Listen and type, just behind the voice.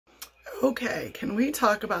Okay, can we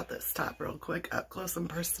talk about this top real quick, up close and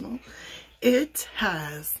personal? It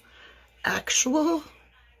has actual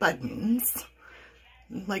buttons.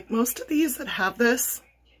 Like most of these that have this,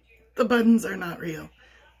 the buttons are not real.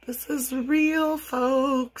 This is real,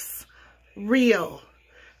 folks. Real.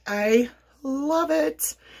 I love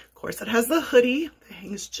it. Of course, it has the hoodie that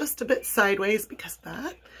hangs just a bit sideways because of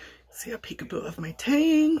that. See a peekaboo of my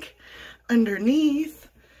tank. Underneath,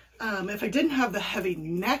 if I didn't have the heavy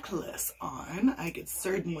necklace on, I could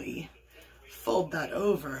certainly fold that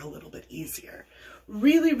over a little bit easier.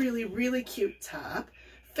 Really, really, really cute top.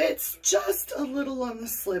 Fits just a little on the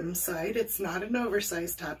slim side. It's not an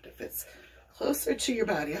oversized top. It fits closer to your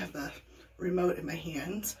body. I have the remote in my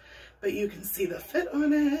hand, but you can see the fit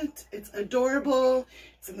on it. It's adorable.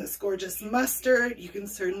 It's in this gorgeous mustard. You can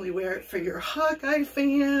certainly wear it for your Hawkeye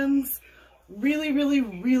fans. Really, really,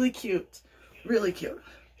 really cute. Really cute.